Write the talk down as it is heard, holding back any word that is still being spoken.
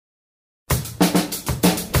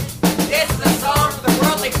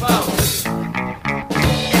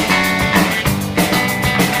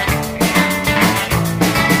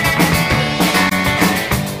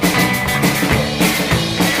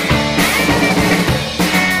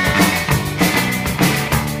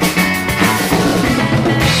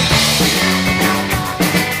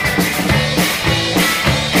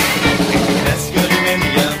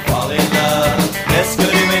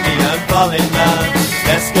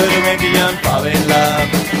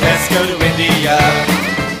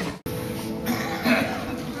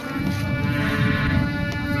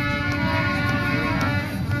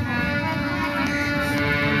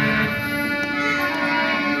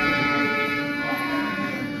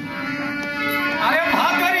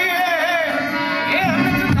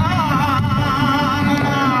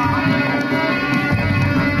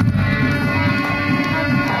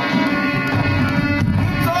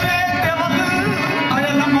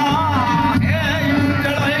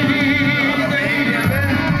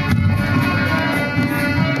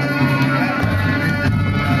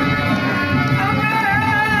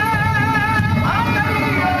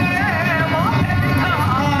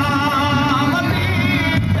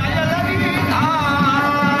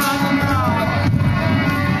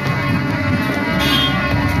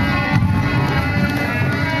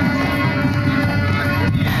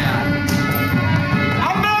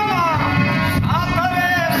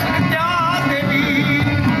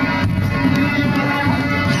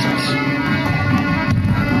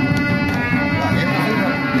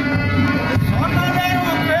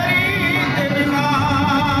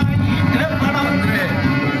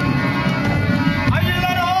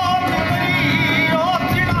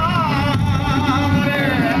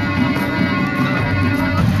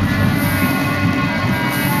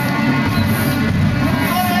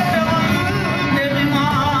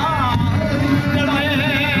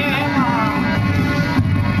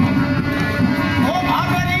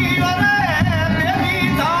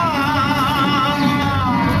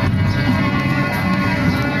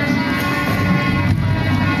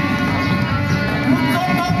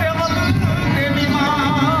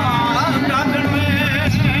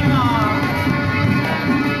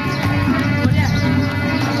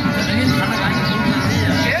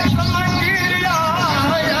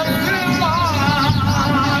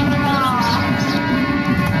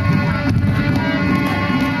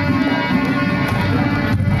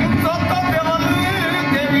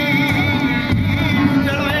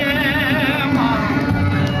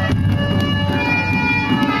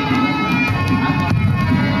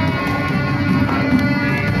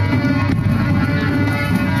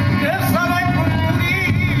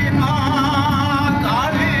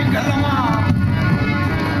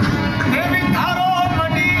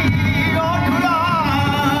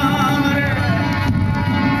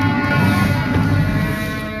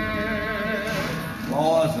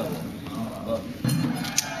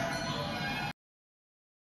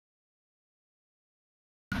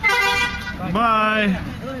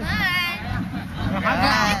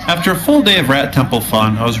After a full day of rat temple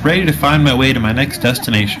fun, I was ready to find my way to my next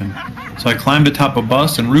destination. So I climbed atop a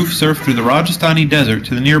bus and roof surfed through the Rajasthani desert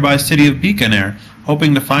to the nearby city of Bikaner,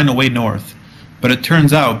 hoping to find a way north. But it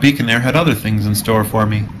turns out Bikaner had other things in store for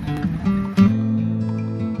me.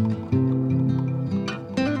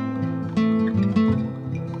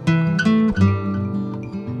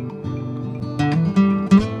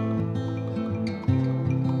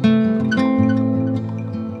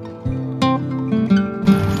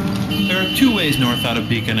 North out of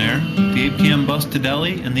Bikaner, the 8 p.m. bus to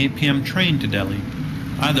Delhi and the 8 p.m. train to Delhi.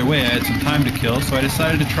 Either way, I had some time to kill, so I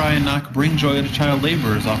decided to try and knock Bring Joy to Child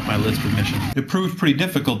Laborers off my list of missions. It proved pretty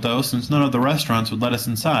difficult though, since none of the restaurants would let us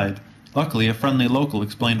inside. Luckily, a friendly local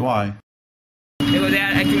explained why.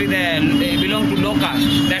 They belong to low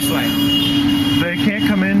caste, that's why. They can't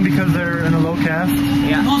come in because they're in a low caste?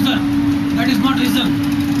 Yeah. No sir, that is not reason.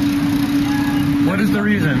 What is the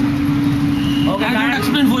reason? Okay, I can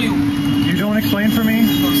explain for you. You don't explain for me?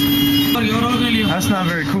 You're That's not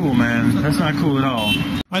very cool, man. That's not cool at all.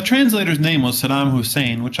 My translator's name was Saddam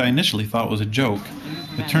Hussein, which I initially thought was a joke.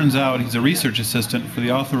 It turns out he's a research assistant for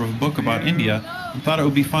the author of a book about India and thought it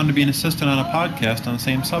would be fun to be an assistant on a podcast on the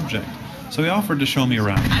same subject. So he offered to show me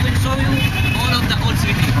around. I will show you all of the old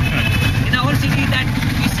city. Okay. In the old city that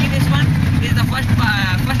you see this one, this is the first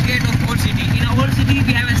gate of old city. In the old city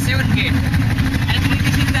we have a 7th gate. Actually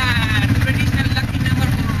this is the traditional lucky number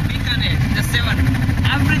for Bikaner, the 7.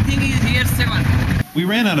 Everything is here 7. We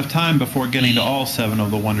ran out of time before getting to all 7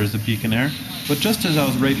 of the wonders of Bikaner, but just as I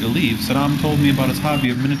was ready to leave, Saddam told me about his hobby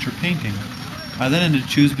of miniature painting. I then had to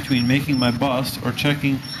choose between making my bust or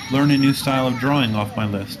checking learn a new style of drawing off my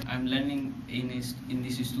list. I'm learning in this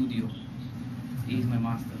studio. He is my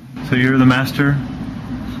master. So you're the master?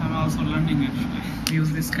 I'm also learning actually. We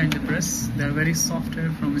use this kind of brush. They are very soft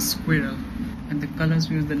hair from a squirrel. And the colors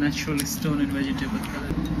we use the natural stone and vegetable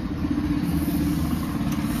color.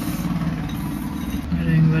 I'm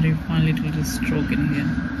doing very fine little stroke in here.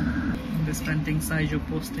 This painting size of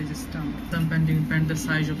postage stamp. Some painting paint the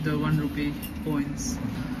size of the 1 rupee coins.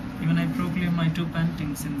 Even I proclaim my 2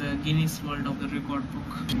 paintings in the Guinness World of the Record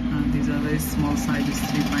book. And these are very small sizes,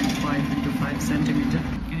 3.5 into 5 centimeter.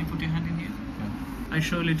 Can you put your hand in here? I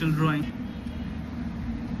show a little drawing.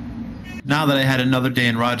 Now that I had another day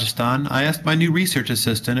in Rajasthan, I asked my new research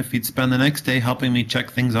assistant if he'd spend the next day helping me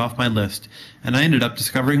check things off my list, and I ended up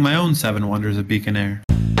discovering my own 7 wonders of Bikaner.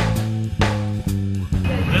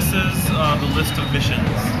 This is the list of missions,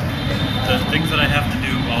 the things that I have to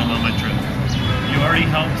do while I'm on my trip. You already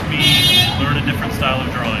helped me learn a different style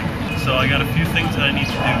of drawing, so I got a few things that I need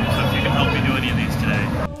to do, so if you can help me do any of these today.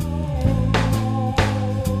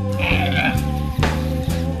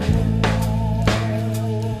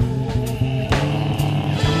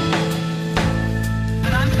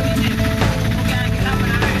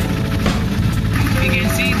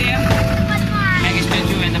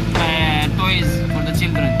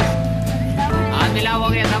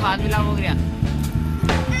 हाथ मिलाव हो गया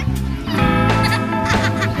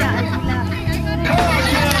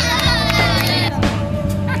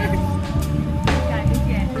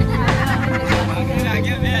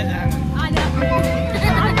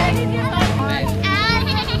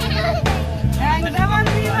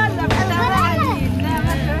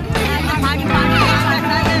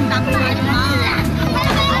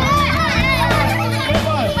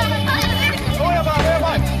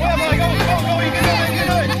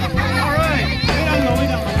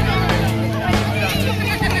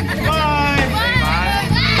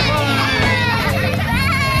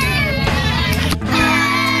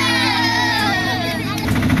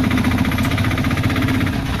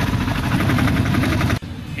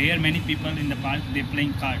Here many people in the park, they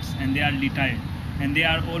playing cards and they are retired and they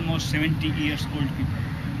are almost 70 years old people.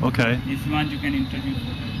 Okay. If you want you can interview for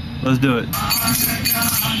them. Let's do it.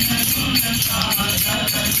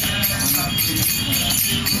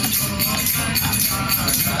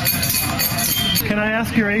 Can I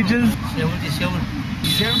ask your ages? 77,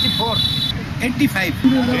 74, 85,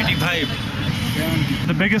 85.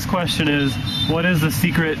 The biggest question is, what is the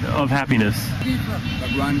secret of happiness? The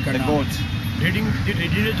goats. Reading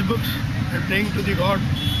the books and praying to the God.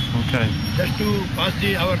 Okay. Just to pass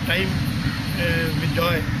our time with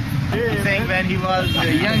joy. He's saying when he was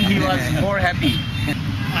young, he was more happy.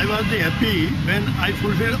 I was happy when I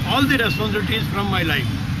fulfilled all the responsibilities from my life.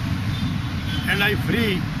 And I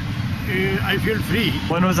feel free.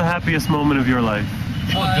 When was the happiest moment of your life?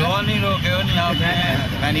 When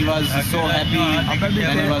he was so happy, when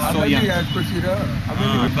he was so young.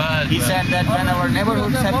 He said that when our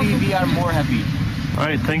neighborhood is happy, we are more happy. All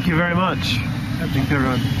right, thank you very much. Thank you,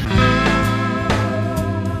 everyone.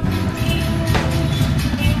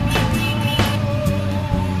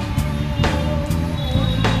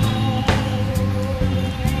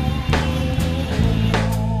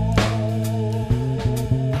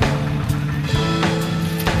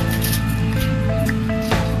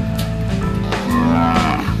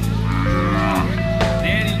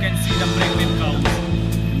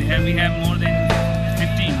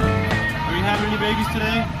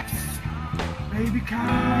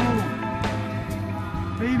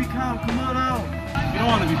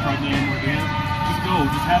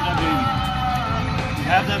 just have that baby. You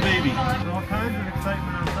have that baby. There's all kinds of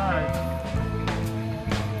excitement outside.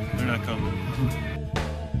 They're not coming.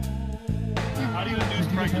 How do you induce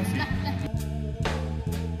pregnancy?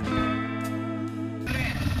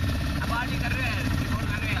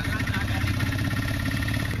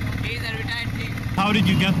 How did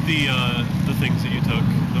you get the things that you took,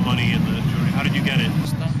 the money and the jewelry? How did you get it?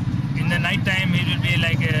 In the night time, it will be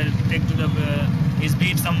like take to the. He's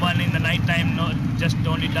beat someone in the night time. No, just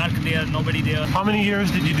only dark there, nobody there. How many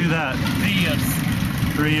years did you do that? 3 years.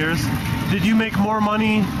 3 years. Did you make more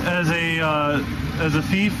money as a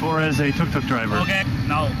thief or as a tuk-tuk driver? Okay,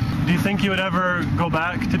 now. Do you think you would ever go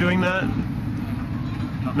back to doing that?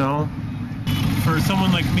 No? For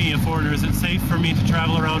someone like me, a foreigner, is it safe for me to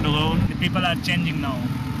travel around alone? The people are changing now.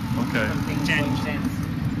 Okay. Change.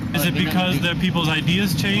 Is it because the people's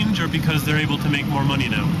ideas change or because they're able to make more money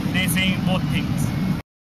now? They're saying both things.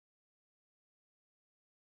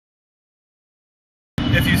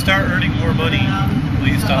 If you start earning more money, will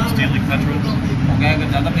you stop stealing petrol?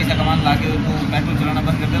 अगर ज़्यादा पैसा कमाने लगे तो petrol चलाना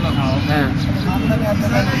बंद कर दे लो।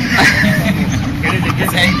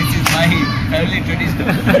 This is my family tradition.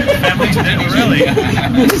 Family tradition, really?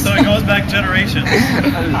 So it goes back generations.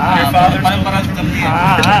 Your father's परंपरा चलती है।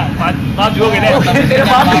 बात हो गई है।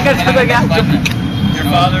 Your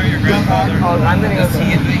father, your grandfather. Because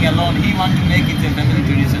he is doing alone. He wants to make it a family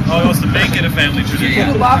tradition. Oh, he wants to make it a family tradition.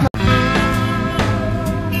 Yeah.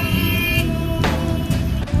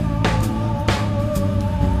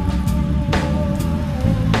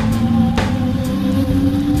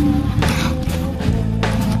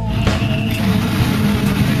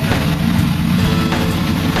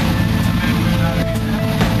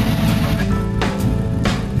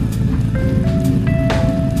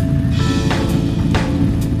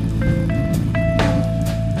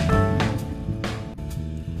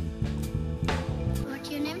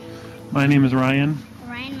 My name is Ryan.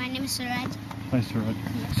 Ryan, my name is Suraj. Hi, Suraj.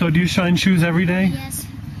 So do you shine shoes every day? Yes.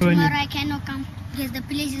 Tomorrow I cannot come because the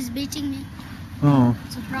police is beating me. Oh.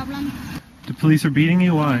 It's a problem. The police are beating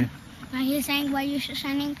you? Why? He's saying, why you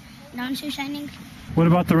shining? Don't you shining? What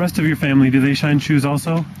about the rest of your family? Do they shine shoes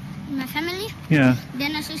also? My family? Yeah. They're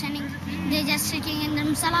not shining. They're just sitting in the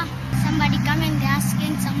musala. Somebody coming, they're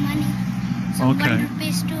asking some money. So Okay. 1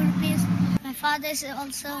 rupees, 2 rupees. My father is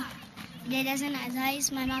also, there doesn't have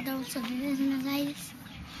eyes. My mother also, there doesn't have eyes.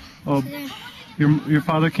 Oh, So, your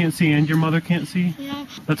father can't see and your mother can't see? no,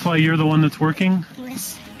 That's why you're the one that's working?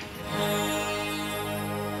 yes.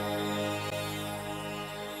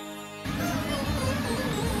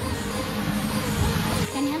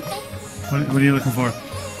 Can you help me? What are you looking for?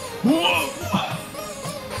 Whoa!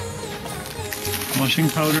 Washing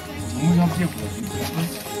powder.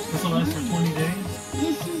 This will last for 20 days?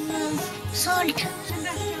 This is salt.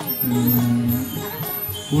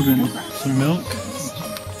 Some milk.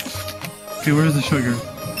 Okay, where's the sugar?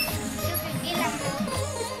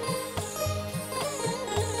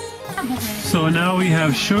 So now we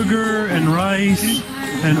have sugar and rice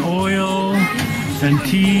and oil and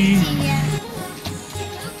tea.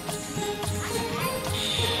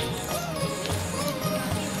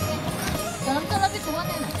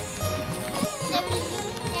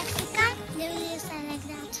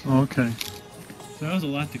 Okay. So that was a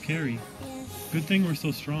lot to carry. Yes. Good thing we're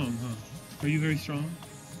so strong, huh? Are you very strong?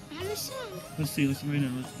 I'm strong. Let's see, let's right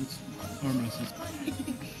now. Let's arm wrestle.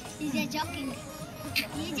 He's just joking.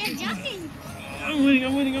 He's just joking. I'm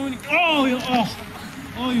winning. Oh,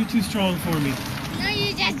 you're too strong for me. No,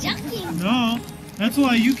 you're just joking. No, that's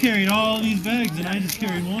why you carried all these bags and I just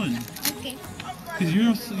carried one. Okay. Because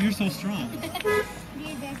you're so strong.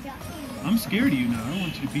 You're just joking. I'm scared of you now. I don't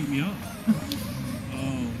want you to beat me up.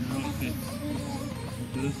 Oh, now it fits.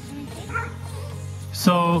 Like this.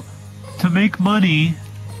 So, to make money,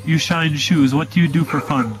 you shine shoes. What do you do for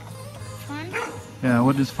fun? Fun? Yeah,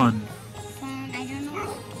 what is fun? Fun, I don't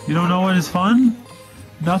know. You don't know what is fun?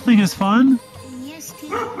 Nothing is fun? Yes, too.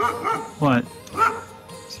 What?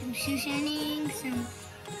 Some shoe shining, some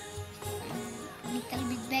little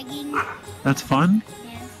bit begging. That's fun?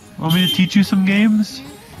 Yes. Want me to teach you some games?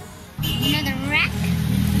 You know the rack?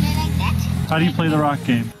 You know like that? How do you play the rock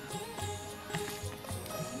game?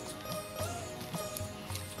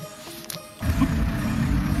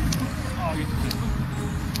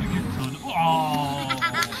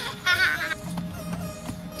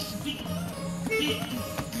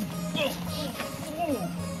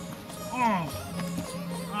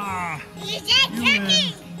 You're just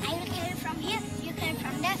joking! I will carry from here, you carry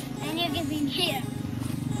from there, and you give me here.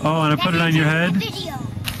 Oh, and I put it on your head? Video.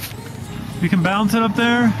 You can bounce it up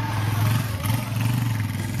there?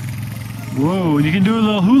 Whoa, and you can do a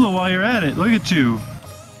little hula while you're at it. Look at you.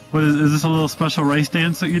 What is this a little special rice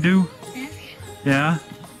dance that you do? Yeah?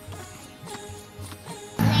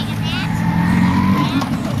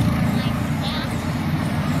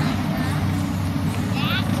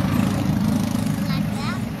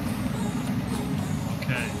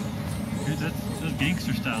 Okay. That's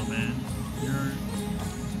gangster style, man. You're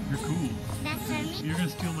cool. That's for me. You're gonna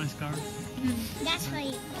steal my scarf? That's for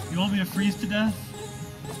you. You want me to freeze to death?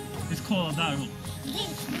 It's cold, I'll die.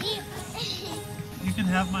 You can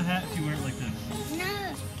have my hat if you wear it like this.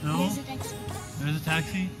 No. No? There's a taxi. There's a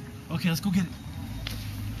taxi? Okay, let's go get it.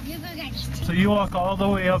 You go get it. So you walk all the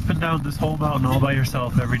way up and down this whole mountain all by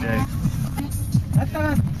yourself every day.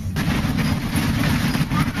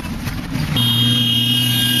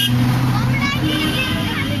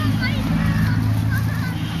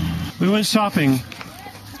 We went shopping.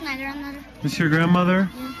 It's my grandmother. This your grandmother?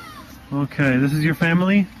 Yeah. Okay, this is your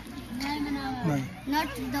family? No. Not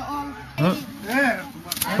the all. Oh.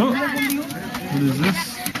 Oh. What is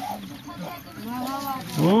this?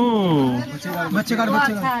 Oh.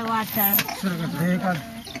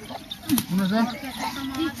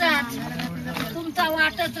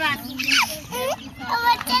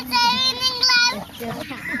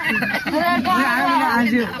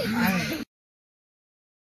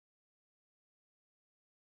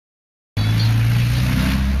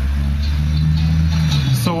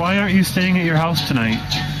 So why aren't you staying at your house tonight?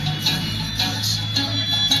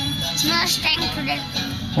 Not staying today.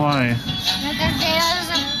 Why? Because there is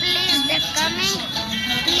a police they're coming.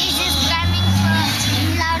 Police is coming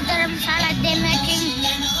for Dharamshala. They're making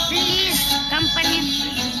police company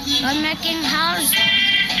or making house.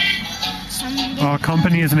 A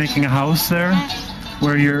company is making a house there,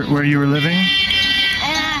 where you were living.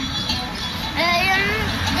 There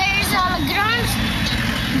is all grounds,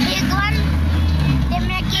 big one. They're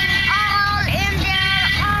making all in there,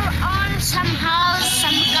 all on some house,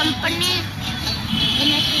 some company. They're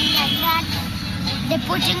making like that. They're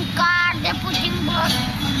putting car, they're putting motorcycle.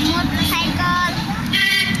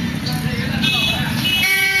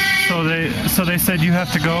 So they said you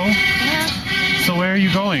have to go. Yeah. So where are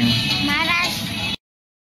you going? Maharashtra.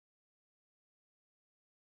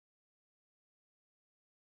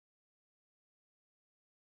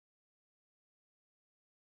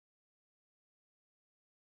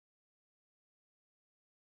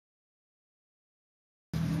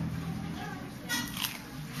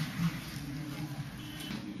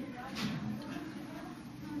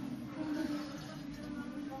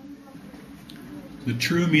 The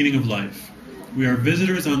true meaning of life. We are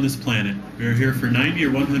visitors on this planet. We are here for 90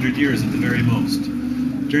 or 100 years at the very most.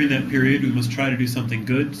 During that period, we must try to do something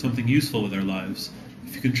good, something useful with our lives.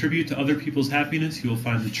 If you contribute to other people's happiness, you will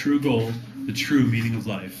find the true goal, the true meaning of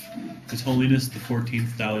life. His Holiness the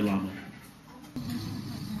 14th Dalai Lama.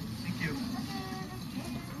 Thank you.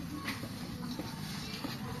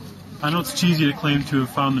 I know it's cheesy to claim to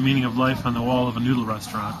have found the meaning of life on the wall of a noodle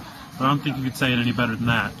restaurant, but I don't think you could say it any better than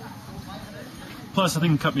that. Plus, I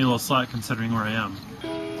think it cut me a little slack considering where I am.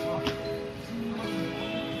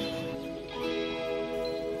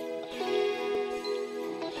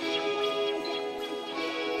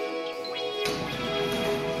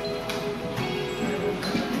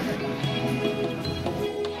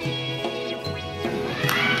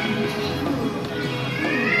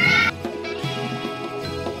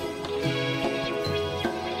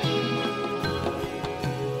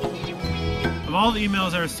 Of all the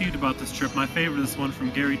emails I received about this trip, my favorite is one from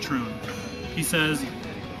Gary Troon. He says,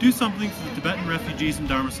 "Do something for the Tibetan refugees in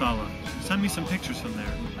Dharamsala. Send me some pictures from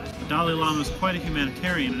there. The Dalai Lama is quite a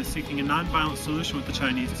humanitarian and is seeking a non-violent solution with the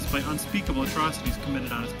Chinese despite unspeakable atrocities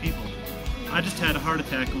committed on his people. I just had a heart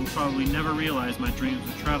attack and will probably never realize my dreams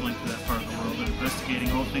of traveling to that part of the world and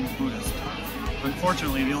investigating all things Buddhist.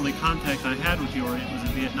 Unfortunately, the only contact I had with the Orient was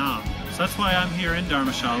in Vietnam. So that's why I'm here in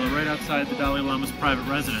Dharamshala, right outside the Dalai Lama's private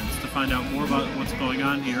residence, to find out more about what's going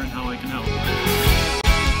on here and how I can help."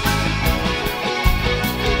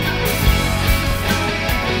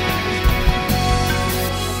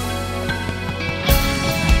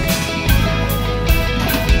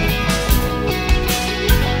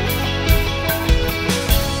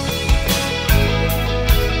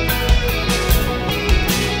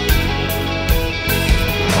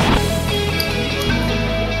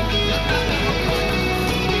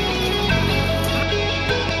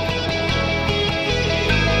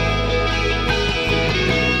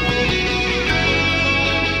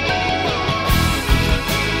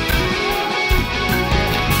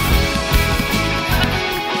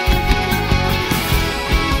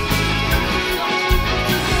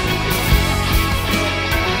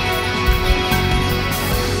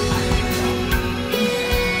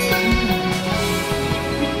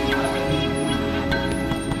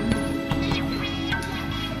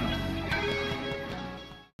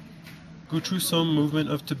 Som Movement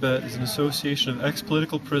of Tibet is an association of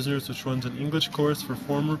ex-political prisoners which runs an English course for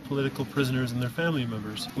former political prisoners and their family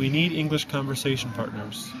members. We need English conversation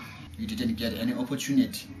partners. We didn't get any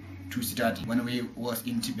opportunity to study when we was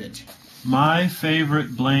in Tibet. My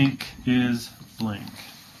favorite blank is blank.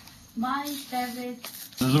 My favorite.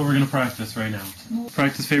 This is what we're going to practice right now.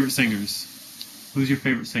 Practice favorite singers. Who's your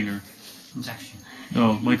favorite singer? Jackson.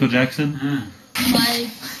 Oh, Michael Jackson? My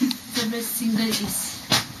favorite singer is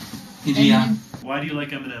Eminem. Why do you like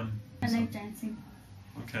Eminem? I like dancing.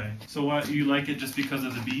 Okay. So why you like it just because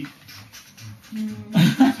of the beat? Can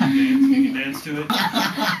you dance to it?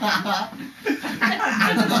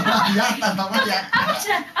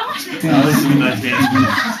 Oh, this is a nice dance.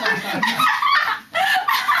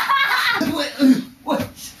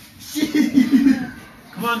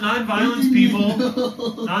 Come on, non-violence, people.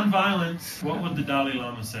 Non-violence. What would the Dalai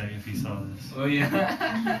Lama say if he saw this? Oh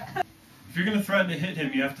yeah. If you're going to threaten to hit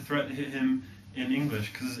him, you have to threaten to hit him in English,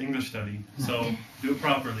 because it's English study. So, do it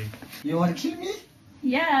properly. You want to kill me?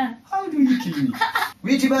 Yeah. How do you kill me?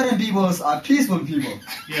 We Tibetan peoples are peaceful people.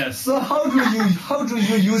 Yes. So how do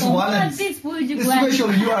you use violence?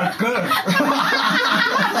 Especially you are a girl.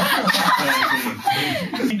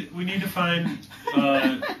 We need to find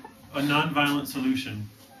a non-violent solution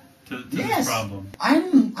to this problem.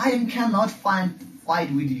 I cannot fight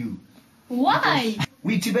with you. Why?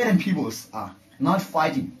 We Tibetan peoples are not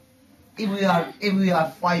fighting. If we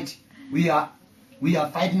are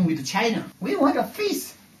fighting with China. We want a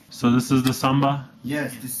peace. So this is the samba?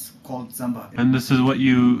 Yes, this is called Zamba. And this is what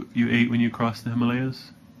you ate when you crossed the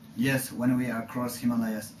Himalayas? Yes, when we are across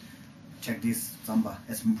Himalayas, check this Zamba.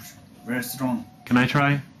 It's very strong. Can I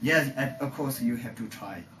try? Yes, of course you have to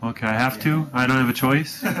try. Okay, I have to? I don't have a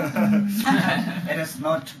choice? It is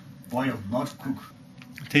not boiled, not cooked.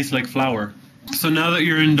 It tastes like flour. So now that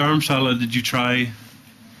you're in Dharamshala, did you try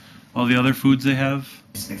all the other foods they have?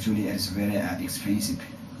 Actually, it's very expensive.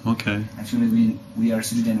 Okay. Actually, we are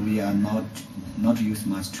students. We are not used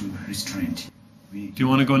much to restaurant. Do you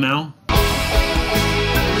want to go now?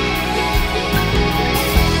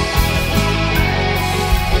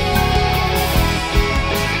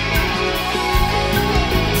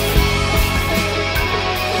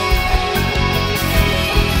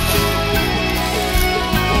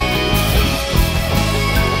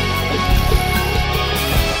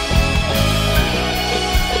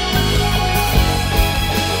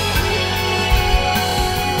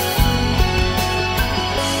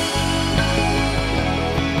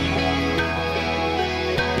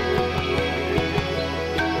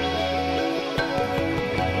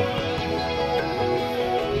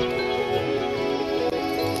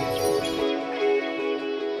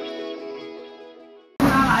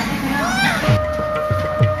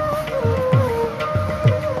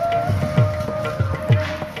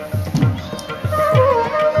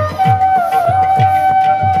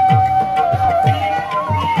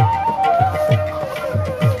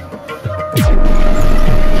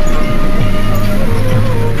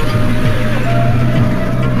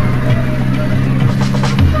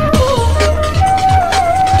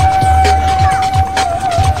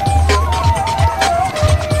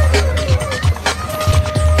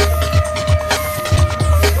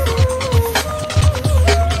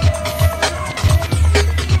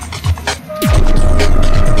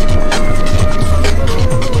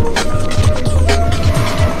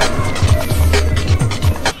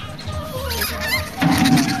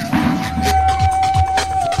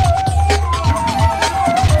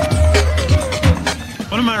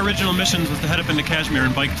 Missions was to head up into Kashmir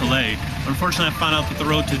and bike to Leh. Unfortunately, I found out that the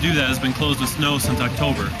road to do that has been closed with snow since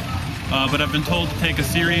October. But I've been told to take a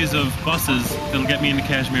series of buses that'll get me into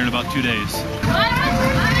Kashmir in about 2 days.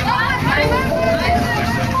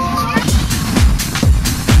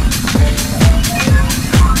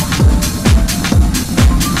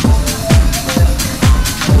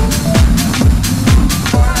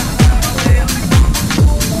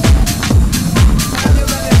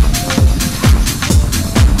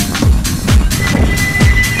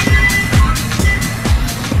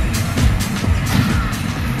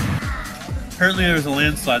 Apparently there was a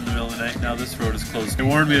landslide in the middle of the night, now this road is closed. They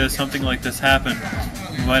warned me that if something like this happened,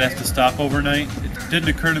 we might have to stop overnight. It didn't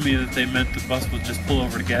occur to me that they meant the bus would just pull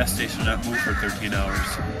over to a gas station and not move for 13 hours.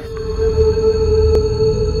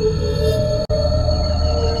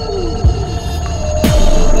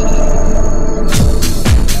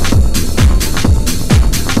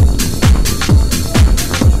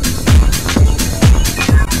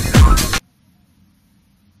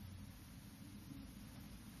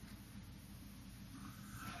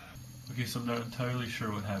 Okay, so I'm not entirely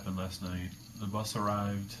sure what happened last night. The bus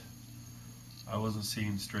arrived. I wasn't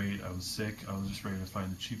seeing straight, I was sick, I was just ready to find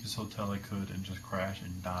the cheapest hotel I could and just crash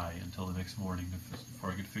and die until the next morning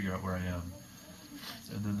before I could figure out where I am.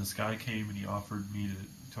 And then this guy came and he offered me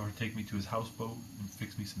to take me to his houseboat and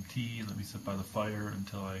fix me some tea and let me sit by the fire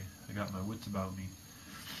until I got my wits about me.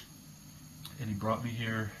 And he brought me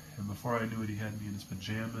here, and before I knew it, he had me in his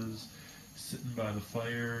pajamas, sitting by the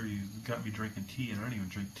fire. He got me drinking tea, and I don't even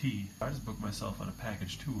drink tea. I just booked myself on a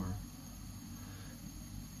package tour.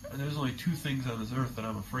 And there's only two things on this earth that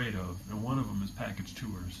I'm afraid of, and one of them is package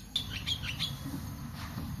tours.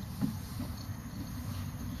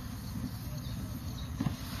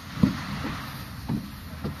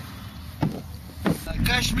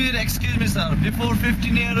 Kashmir, excuse me sir, before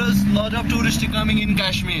 15 years, lot of tourists coming in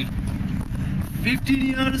Kashmir. 15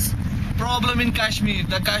 years, problem in Kashmir.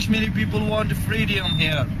 The Kashmiri people want freedom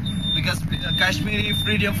here because Kashmiri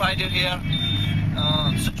freedom fighter here.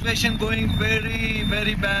 Situation going very,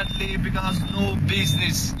 very badly because no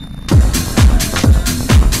business.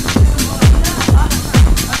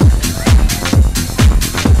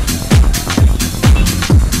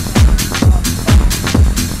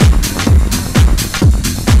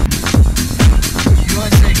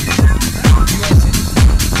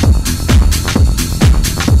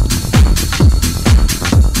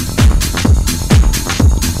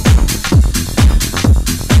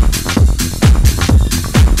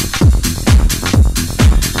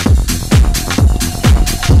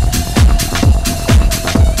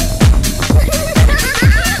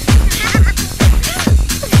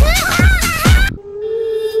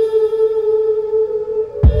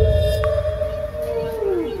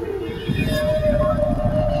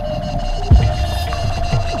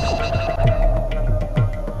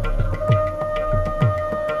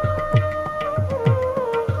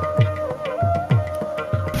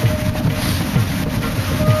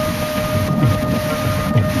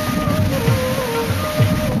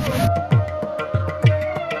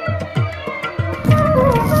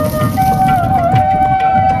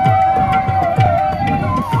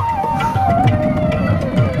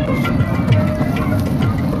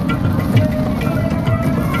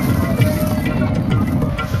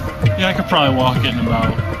 Yeah, I could probably walk it in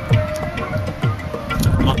about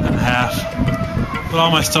a month and a half. But all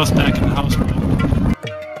my stuff's back in the house.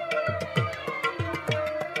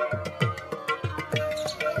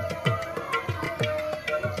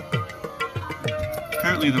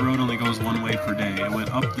 Apparently the road only goes one way per day. It went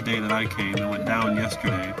up the day that I came, it went down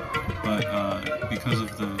yesterday, but because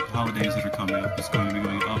of the holidays that are coming up, it's going to be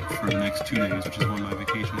going up for the next 2 days, which is when my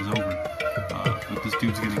vacation is over. But this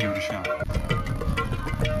dude's going to give it a shot.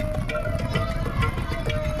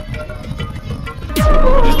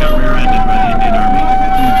 I just got rear-ended by the Indian Army.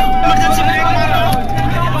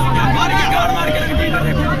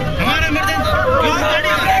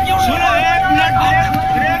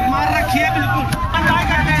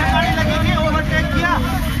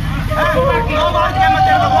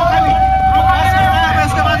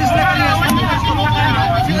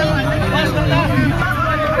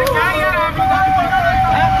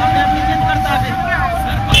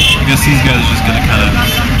 I guess these guys are just going to kind of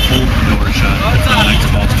hold the door shut for the next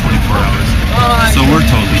about 24 hours. So we're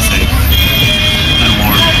totally safe and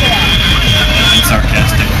warm and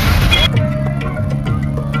sarcastic.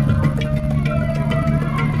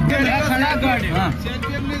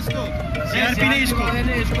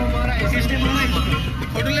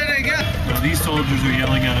 Now these soldiers are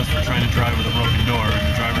yelling at us for trying to drive with a broken door, and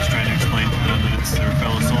the driver's trying to explain to them that it's their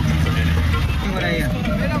fellow soldiers that did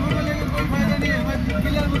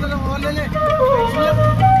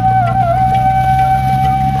it.